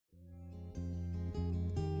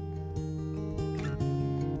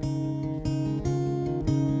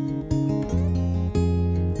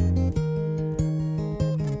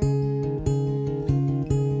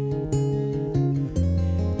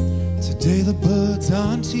the birds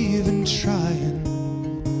aren't even trying.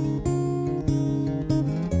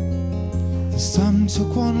 The sun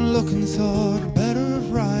took one look and thought better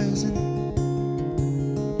of rising.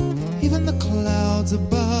 Even the clouds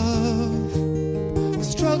above are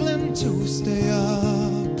struggling to stay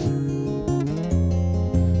up.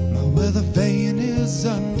 My weather vane is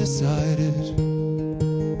undecided.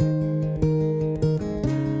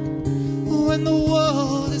 When the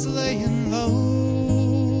world is laying low,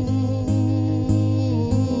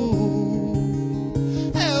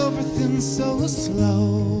 everything's so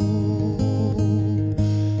slow.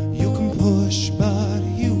 You can push but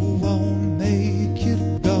you won't make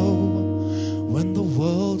it go when the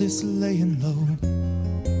world is laying low.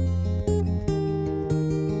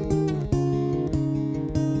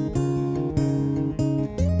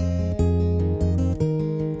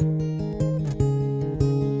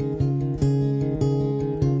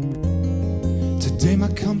 Today my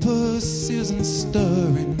compass isn't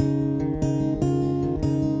stirring.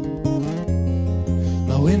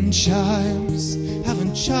 My wind chimes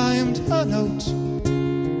haven't chimed a note.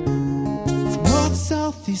 North,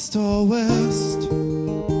 south, east or west,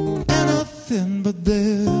 anything but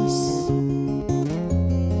this.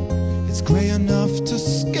 It's grey enough to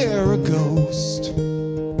scare a ghost.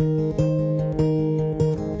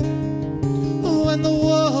 When the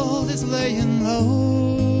world is laying low,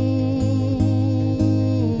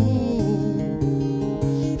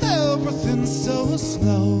 so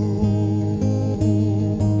slow.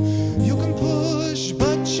 You can push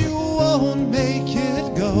but you won't make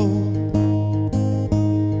it go.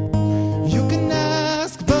 You can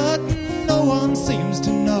ask but no one seems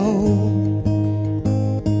to know.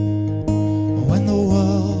 When the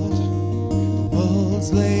world's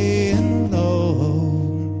laying low.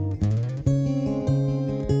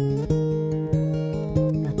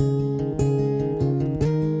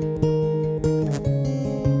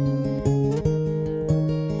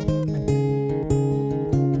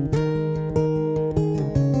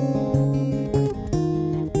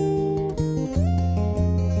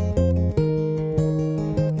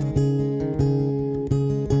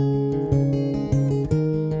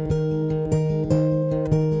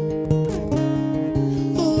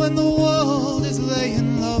 When the world is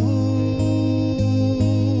laying low,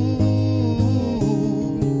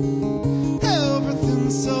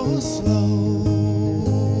 everything's so slow.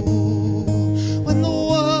 When the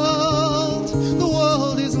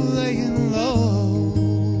world is laying low,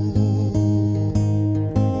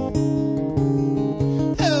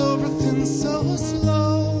 everything's so slow.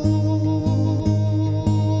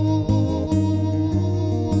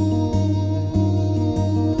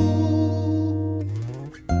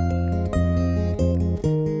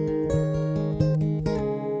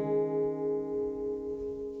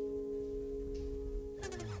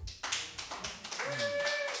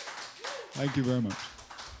 Thank you very much.